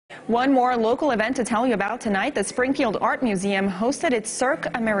One more local event to tell you about tonight. The Springfield Art Museum hosted its Cirque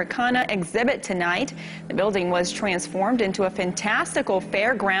Americana exhibit tonight. The building was transformed into a fantastical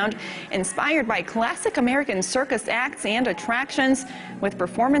fairground inspired by classic American circus acts and attractions with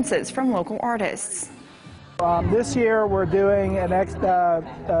performances from local artists. This year we're doing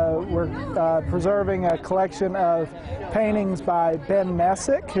preserving a collection of paintings by Ben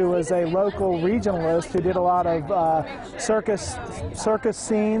Messick, who was a local regionalist who did a lot of circus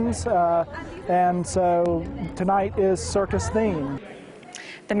scenes, and so tonight is circus themed.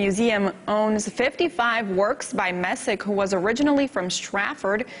 The museum owns 55 works by Messick, who was originally from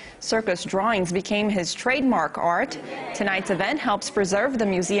Stratford. Circus drawings became his trademark art. Tonight's event helps preserve the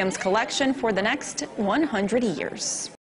museum's collection for the next 100 years.